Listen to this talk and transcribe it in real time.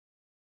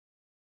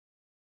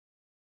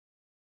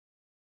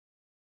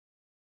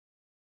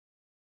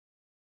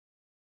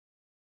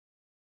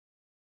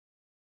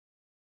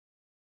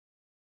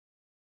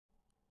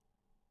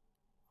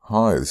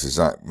Hi, this is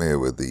Aptamer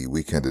with the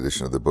weekend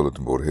edition of the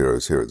Bulletin Board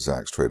Heroes here at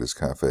Zach's Traders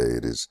Cafe.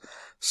 It is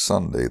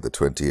Sunday, the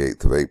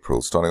 28th of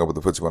April, starting off with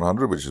the FTSE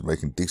 100, which is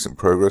making decent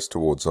progress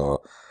towards our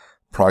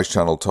price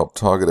channel top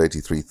target,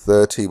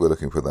 83.30. We're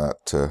looking for that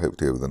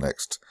hopefully over the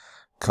next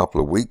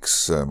couple of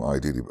weeks,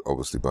 ideally,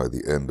 obviously, by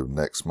the end of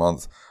next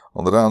month.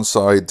 On the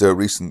downside,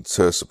 recent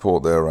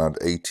support there around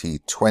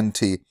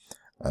 80.20,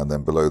 and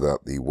then below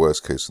that, the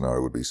worst case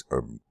scenario would be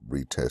a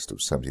retest of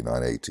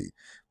 79.80.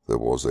 There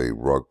was a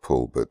rug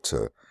pull, but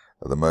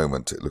at the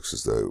moment it looks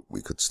as though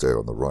we could stay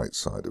on the right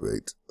side of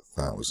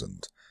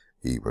 8,000,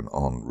 even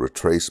on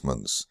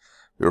retracements.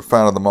 If you're a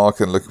fan of the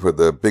market and looking for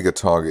the bigger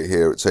target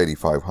here, it's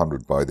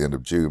 8,500 by the end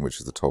of June, which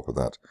is the top of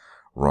that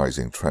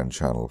rising trend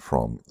channel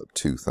from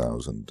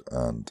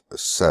 2007.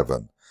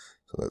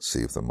 So let's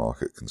see if the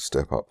market can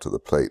step up to the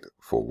plate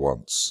for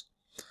once.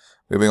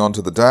 Moving on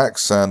to the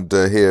DAX, and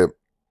here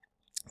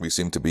we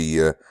seem to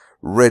be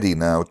ready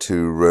now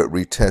to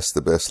retest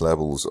the best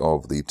levels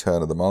of the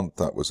turn of the month.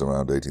 That was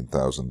around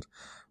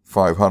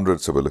 18,500,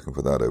 so we're looking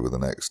for that over the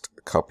next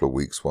couple of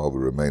weeks while we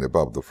remain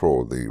above the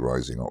floor of the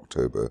rising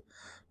October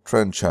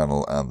trend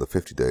channel and the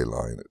 50-day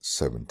line at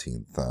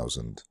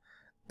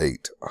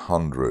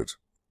 17,800.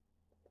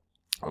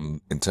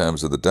 In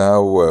terms of the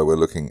Dow, we're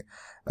looking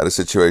at a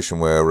situation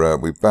where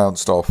we've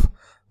bounced off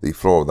the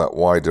floor of that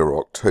wider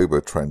October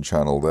trend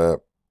channel there.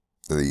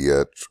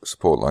 The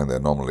support line there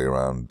nominally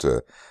around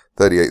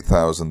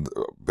 38,000,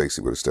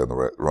 basically we're stay on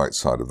the right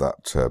side of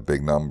that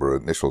big number.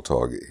 Initial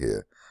target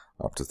here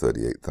up to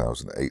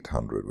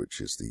 38,800,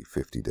 which is the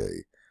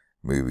 50-day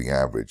moving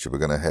average. If we're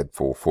going to head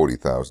for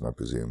 40,000, I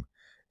presume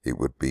it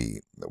would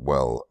be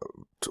well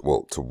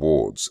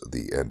towards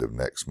the end of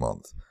next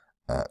month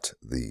at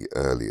the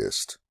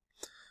earliest.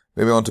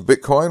 Moving on to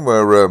Bitcoin,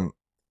 where I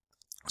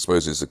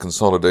suppose it's a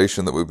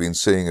consolidation that we've been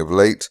seeing of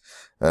late.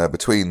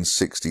 Between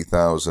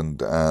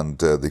 60,000 and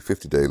the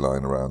 50-day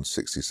line around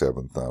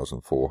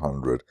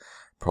 67,400.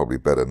 Probably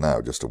better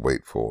now just to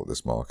wait for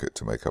this market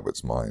to make up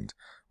its mind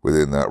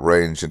within that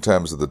range. In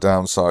terms of the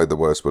downside, the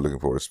worst we're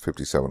looking for is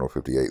 57 or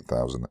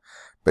 58,000,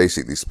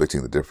 basically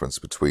splitting the difference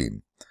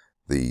between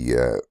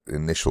the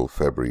initial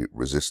February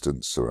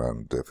resistance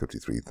around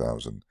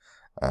 53,000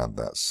 and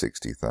that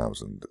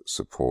 60,000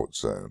 support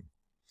zone.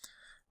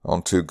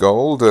 On to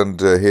gold,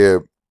 and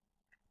here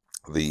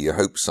the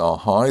hopes are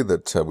high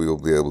that we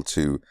will be able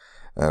to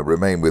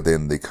remain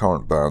within the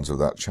current bounds of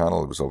that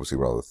channel. It was obviously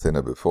rather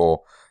thinner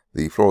before.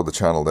 The floor of the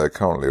channel there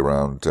currently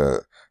around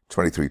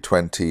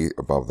 23.20.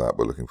 Above that,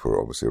 we're looking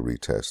for obviously a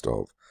retest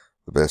of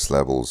the best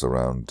levels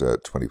around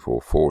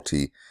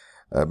 24.40.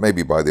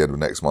 Maybe by the end of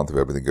next month, if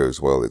everything goes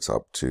well, it's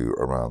up to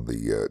around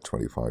the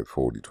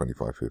 25.40,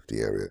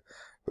 25.50 area.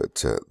 But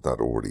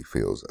that already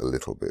feels a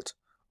little bit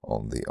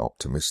on the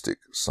optimistic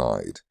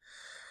side.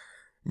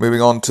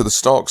 Moving on to the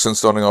stocks and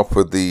starting off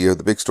with the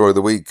big story of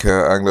the week,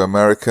 Anglo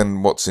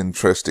American. What's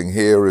interesting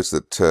here is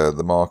that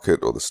the market,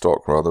 or the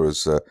stock rather,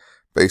 is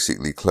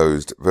basically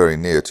closed very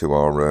near to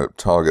our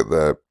target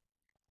there,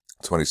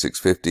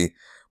 26.50.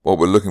 What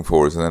we're looking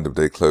for is an end of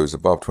day close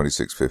above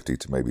 26.50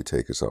 to maybe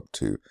take us up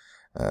to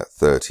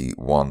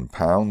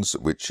 £31,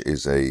 which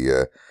is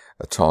a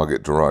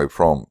target derived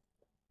from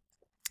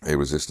a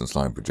resistance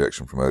line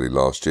projection from early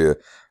last year.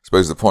 I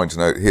suppose the point to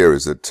note here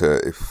is that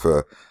if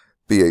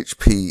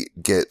BHP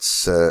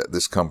gets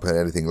this company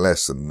anything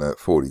less than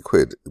 40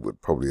 quid, it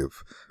would probably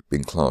have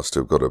been classed to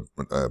have got a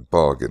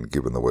bargain,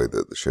 given the way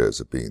that the shares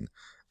have been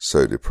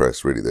so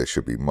depressed. Really, they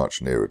should be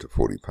much nearer to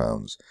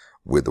 £40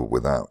 with or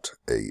without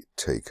a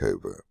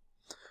takeover.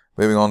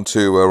 Moving on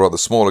to a rather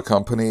smaller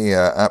company,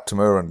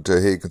 Aptamer, and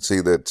here you can see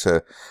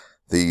that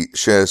the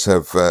shares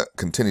have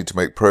continued to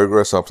make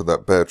progress after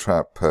that bear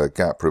trap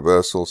gap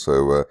reversal.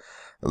 So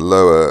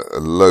lower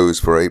lows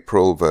for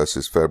April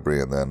versus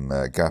February, and then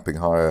gapping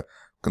higher.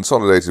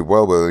 Consolidated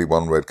well with only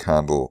one red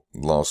candle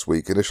last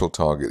week. Initial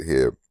target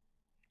here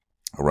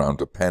around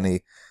a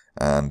penny,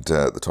 and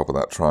the top of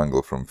that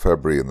triangle from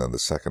February, and then the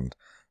second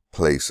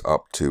place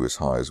up to as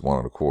high as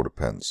 1.25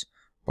 pence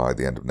by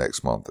the end of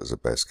next month as a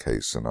best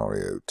case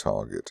scenario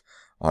target.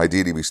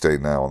 Ideally, we stay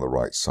now on the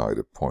right side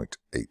of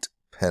 0.8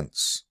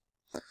 pence.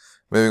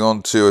 Moving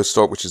on to a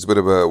stock which is a bit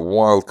of a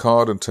wild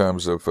card in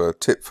terms of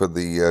tip for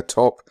the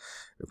top.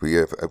 If we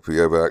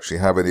ever actually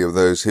have any of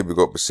those, here we've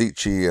got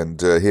Bisichi,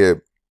 and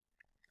here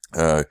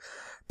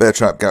bear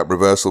trap gap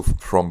reversal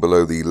from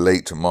below the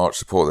late March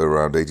support. They're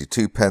around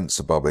 82 pence,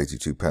 above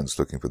 82 pence,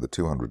 looking for the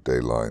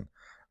 200-day line,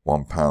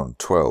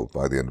 £1.12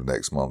 by the end of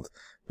next month.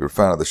 If you're a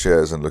fan of the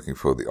shares and looking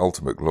for the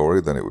ultimate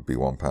glory, then it would be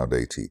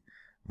 £1.80,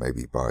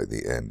 maybe by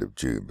the end of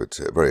June, but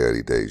very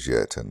early days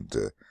yet, and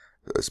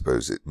I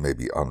suppose it may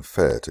be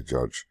unfair to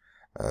judge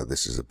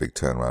this is a big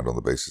turnaround on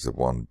the basis of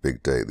one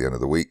big day at the end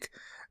of the week.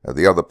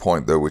 The other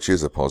point, though, which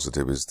is a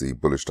positive, is the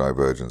bullish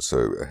divergence.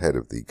 So ahead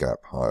of the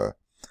gap higher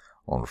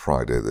on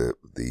Friday, the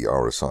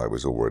RSI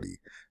was already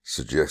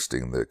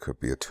suggesting there could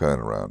be a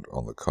turnaround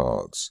on the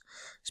cards.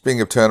 Speaking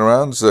of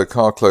turnarounds,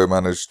 Carclo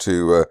managed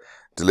to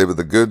delivered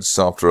the goods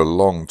after a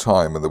long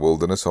time in the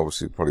wilderness.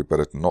 Obviously, probably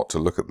better not to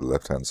look at the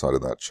left-hand side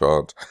of that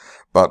chart.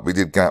 But we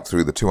did gap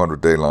through the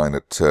 200-day line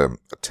at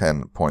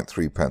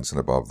 10.3 pence and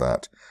above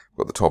that.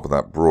 Got the top of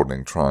that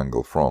broadening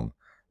triangle from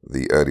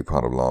the early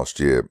part of last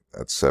year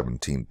at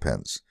 17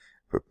 pence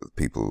for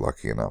people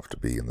lucky enough to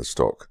be in the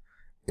stock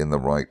in the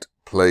right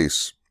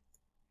place.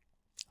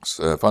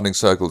 Funding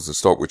Circles, the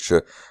stock which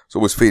was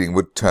always feeling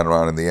would turn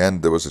around in the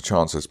end. There was a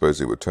chance, I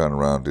suppose, it would turn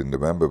around in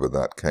November, but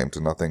that came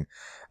to nothing.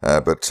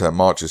 But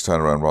March has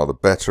turned around rather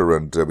better,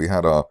 and we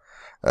had our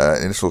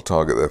initial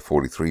target there,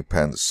 43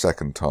 pence,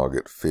 second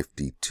target,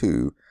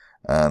 52,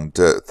 and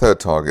third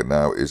target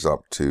now is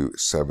up to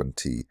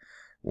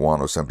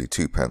 71 or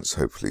 72 pence,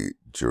 hopefully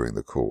during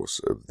the course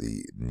of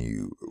the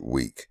new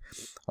week.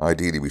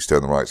 Ideally, we stay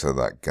on the right side of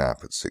that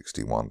gap at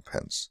 61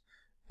 pence.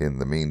 In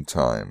the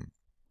meantime,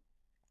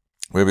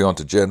 moving on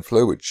to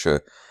Genflow, which I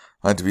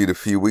interviewed a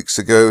few weeks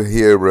ago.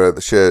 Here, the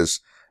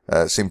shares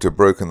seem to have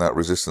broken that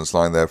resistance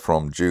line there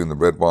from June, the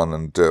red one,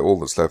 and all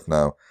that's left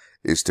now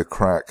is to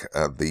crack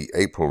the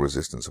April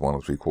resistance of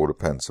 1 3/4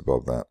 pence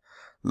above that.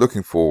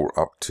 Looking for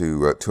up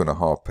to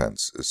 2.5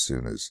 pence as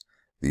soon as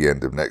the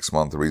end of next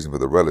month. The reason for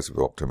the relative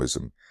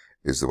optimism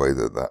is the way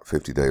that that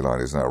 50-day line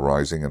is now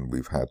rising, and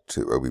we've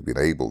been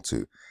able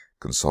to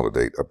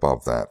consolidate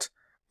above that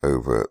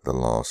over the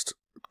last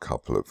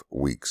couple of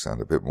weeks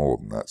and a bit more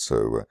than that.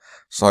 So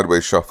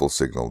sideways shuffle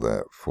signal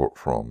there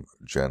from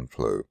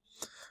Genflow.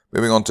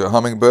 Moving on to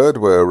Hummingbird,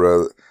 where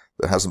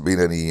there hasn't been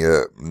any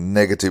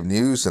negative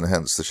news, and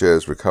hence the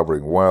shares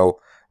recovering well,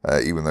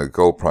 even though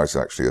gold price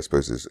actually, I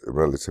suppose, is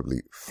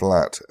relatively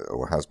flat,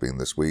 or has been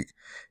this week.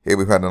 Here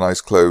we've had a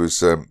nice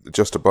close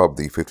just above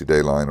the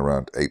 50-day line,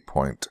 around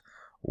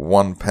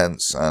 8.1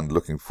 pence, and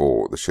looking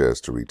for the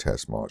shares to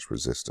retest March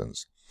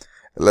resistance.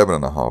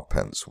 11.5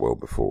 pence well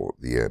before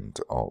the end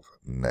of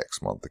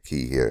next month. The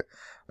key here,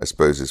 I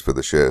suppose, is for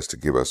the shares to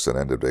give us an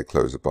end-of-day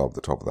close above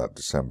the top of that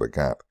December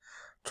gap,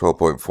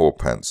 12.4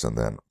 pence, and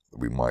then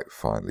we might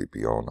finally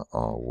be on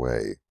our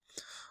way.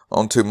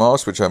 On to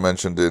Mast, which I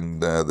mentioned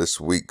in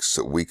this week's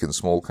Week in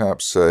Small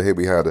Caps. Here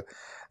we had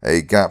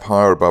a gap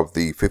higher above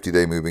the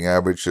 50-day moving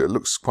average. It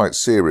looks quite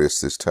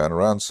serious, this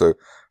turnaround, so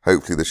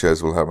hopefully the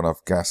shares will have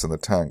enough gas in the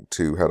tank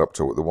to head up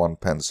to the 1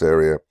 pence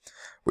area,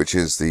 which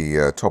is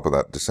the top of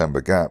that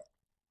December gap,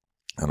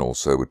 and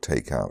also would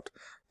take out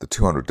the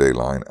 200-day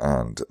line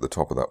and the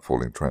top of that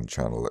falling trend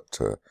channel at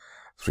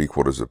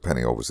 3/4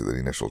 penny, obviously the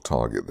initial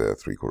target there,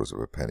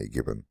 3/4 penny,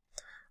 given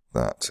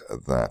that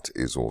that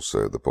is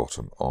also the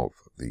bottom of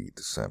the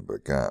December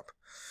gap.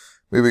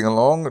 Moving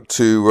along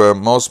to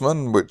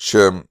Mosman, which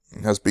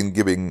has been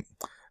giving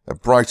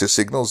brighter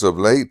signals of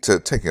late,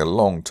 taking a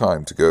long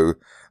time to go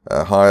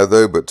higher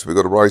though, but we've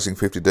got a rising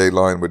 50-day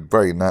line.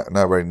 We're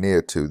now very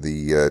near to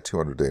the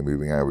 200-day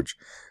moving average,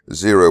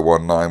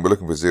 0.19. We're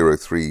looking for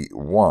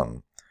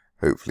 0.31,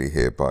 hopefully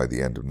here by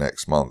the end of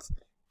next month,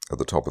 at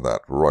the top of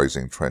that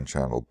rising trend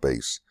channel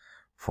base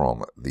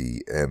from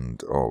the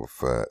end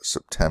of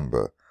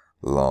September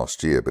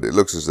last year. But it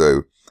looks as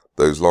though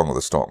those long of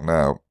the stock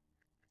now,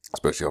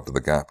 especially after the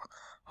gap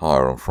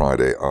higher on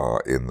Friday,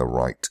 are in the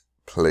right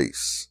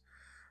place.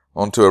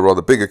 On to a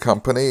rather bigger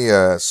company,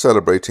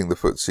 celebrating the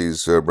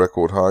FTSE's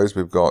record highs.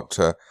 We've got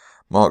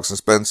Marks &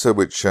 Spencer,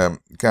 which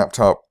gapped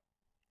up,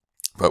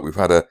 but we've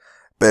had a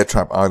bear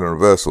trap island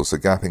reversal, so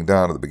gapping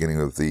down at the beginning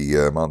of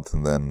the month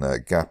and then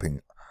gapping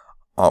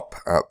up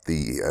at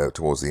the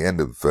towards the end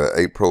of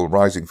April,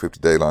 rising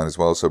 50-day line as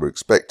well. So we're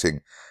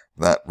expecting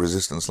that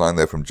resistance line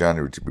there from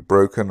January to be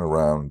broken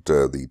around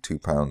the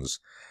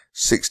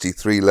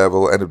 £2.63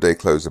 level, end of day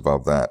close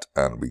above that,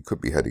 and we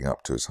could be heading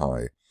up to as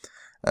high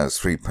as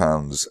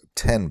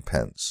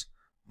 £3.10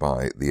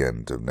 by the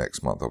end of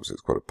next month. Obviously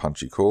it's quite a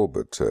punchy call,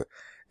 but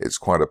it's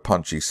quite a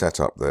punchy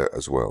setup there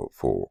as well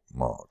for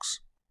Marks.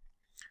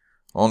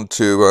 On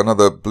to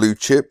another blue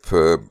chip,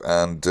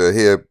 and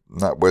here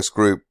Natwest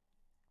Group.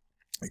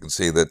 You can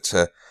see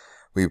that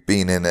we've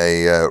been in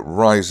a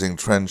rising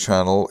trend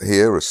channel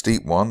here, a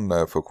steep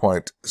one, for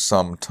quite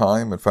some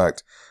time. In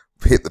fact,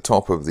 hit the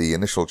top of the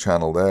initial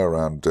channel there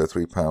around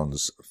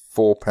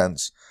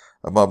 £3.04.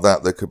 Above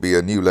that, there could be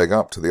a new leg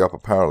up to the upper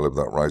parallel of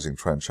that rising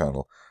trend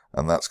channel,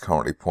 and that's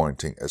currently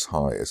pointing as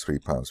high as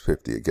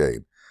 £3.50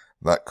 again.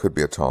 That could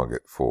be a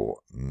target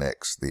for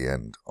the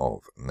end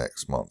of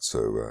next month.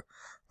 So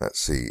let's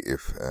see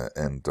if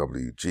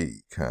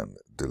NWG can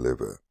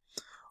deliver.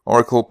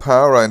 Oracle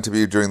Power I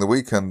interviewed during the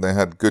week, and they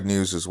had good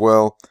news as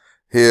well.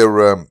 Here,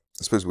 I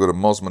suppose we've got a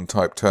Mosman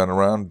type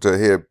turnaround.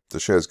 Here,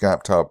 the shares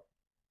gapped up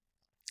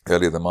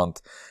earlier the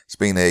month. It's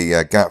been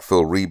a gap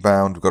fill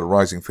rebound. We've got a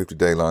rising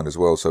 50-day line as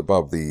well, so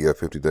above the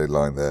 50-day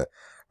line there,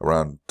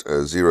 around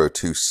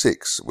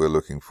 0.26, we're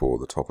looking for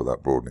the top of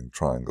that broadening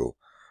triangle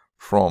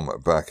from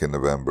back in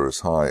November, as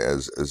high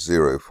as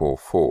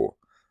 0.44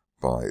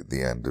 by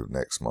the end of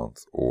next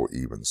month, or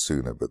even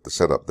sooner. But the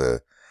setup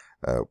there,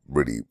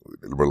 really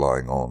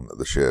relying on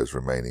the shares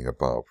remaining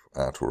at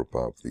or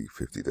above the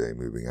 50-day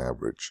moving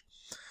average.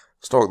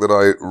 Stock that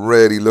I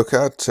rarely look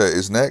at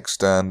is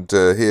next, and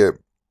here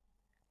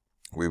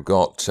we've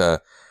got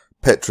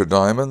Petra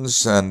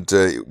diamonds, and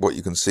what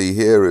you can see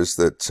here is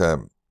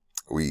that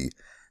we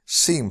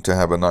seem to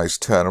have a nice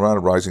turnaround, a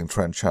rising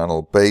trend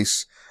channel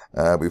base.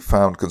 We've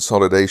found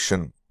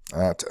consolidation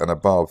at and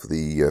above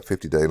the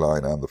 50-day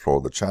line and the floor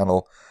of the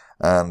channel,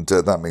 and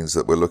that means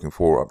that we're looking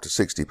for up to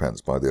 60 pence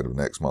by the end of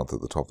next month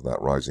at the top of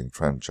that rising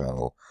trend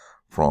channel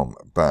from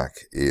back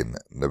in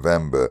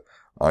November.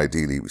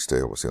 Ideally, we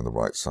stay obviously on the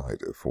right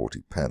side of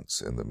 40 pence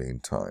in the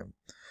meantime.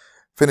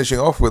 Finishing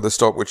off with a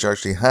stock which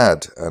actually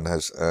had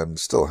and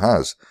still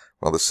has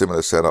rather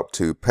similar setup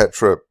to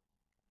Petra.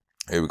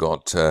 Here we've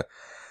got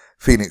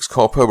Phoenix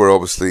Copper, where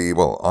obviously,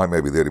 well, I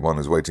may be the only one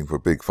who's waiting for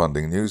big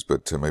funding news,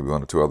 but maybe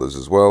one or two others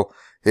as well.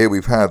 Here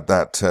we've had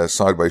that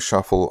sideways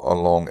shuffle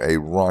along a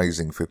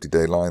rising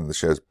 50-day line. The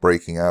share's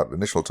breaking out.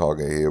 Initial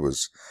target here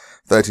was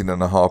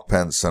 13.5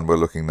 pence, and we're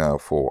looking now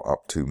for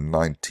up to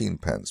 19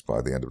 pence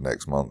by the end of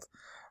next month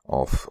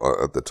off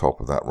at the top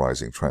of that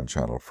rising trend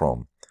channel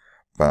from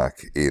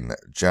back in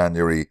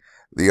January.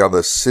 The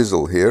other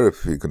sizzle here,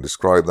 if you can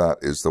describe that,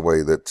 is the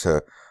way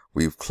that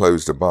we've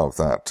closed above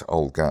that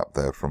old gap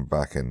there from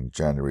back in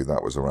January.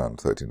 That was around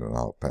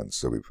 13.5 pence.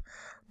 So we've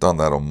done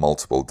that on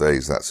multiple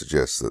days. That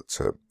suggests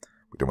that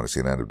we don't want to see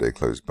an end of day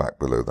close back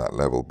below that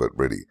level, but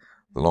really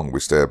the longer we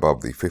stay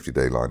above the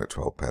 50-day line at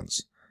 12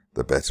 pence,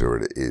 the better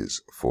it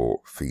is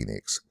for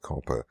Phoenix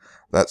Copper.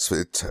 That's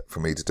it for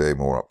me today.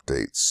 More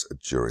updates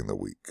during the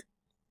week.